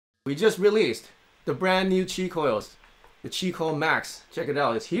We just released the brand new Chi coils, the Chi Coil Max. Check it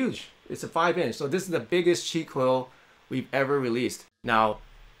out, it's huge. It's a 5-inch, so this is the biggest Chi coil we've ever released. Now,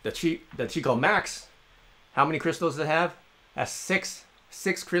 the Chi Coil Max, how many crystals does it have? It has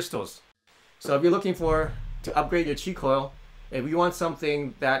six crystals. So if you're looking to upgrade your Chi coil, if you want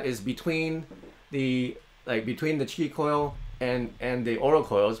something that is between the Chi coil and the oral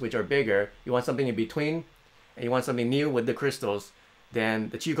coils, which are bigger, you want something in between, and you want something new with the crystals, then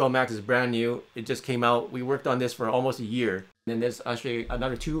the Chi Coil Max is brand new. It just came out. We worked on this for almost a year. And there's actually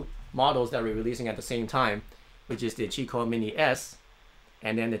another 2 models that we're releasing at the same time, which is the Chi Coil Mini S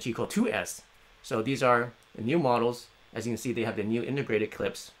and then the Chi Coil 2S. So these are the new models. As you can see, they have the new integrated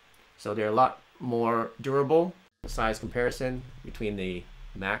clips. So they're a lot more durable. The size comparison between the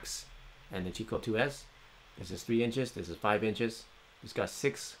Max and the Chi Coil 2S. This is 3 inches, this is 5 inches. It's got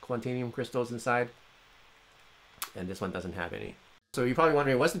 6 quantanium crystals inside. And this one doesn't have any. So you're probably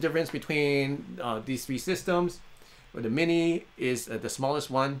wondering, what's the difference between these 3 systems? Well, the Mini is the smallest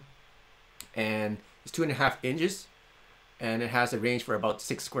one, and it's 2.5 inches, and it has a range for about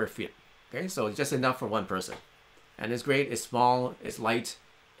 6 square feet. Okay, so it's just enough for one person. And it's great, it's small, it's light,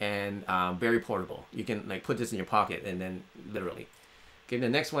 and very portable. You can like put this in your pocket and then literally. Okay, the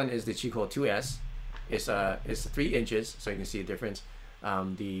next one is the Chi Coil 2S. It's 3 inches, so you can see the difference.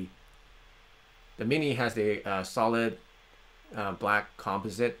 The Mini has the solid black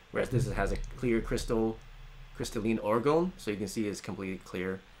composite, whereas this has a clear crystalline orgone, so you can see it's completely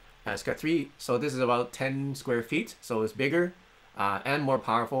clear. It's got 3, so this is about 10 square feet, so it's bigger and more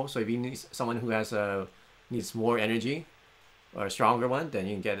powerful. So if you need someone who needs more energy or a stronger one, then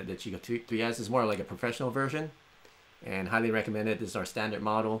you can get the Chi Coil 3S. It's more like a professional version, and highly recommended. This is our standard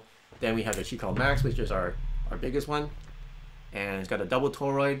model. Then we have the Chi Coil Max, which is our biggest one, and it's got a double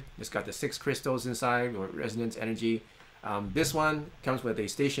toroid. It's got the 6 crystals inside, or resonance energy. This one comes with a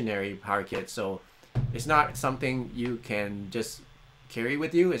stationary power kit, so it's not something you can just carry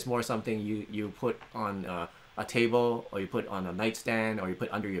with you. It's more something you put on a table, or you put on a nightstand, or you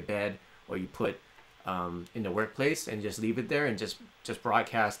put under your bed, or you put in the workplace and just leave it there and just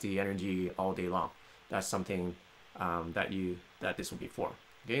broadcast the energy all day long. That's something that this will be for.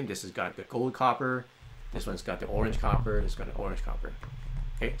 Okay, this has got the gold copper. This one's got the orange copper. This has got the orange copper.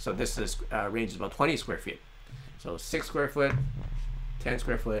 Okay, so this is range is about 20 square feet. So 6 square foot, 10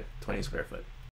 square foot, 20 square foot.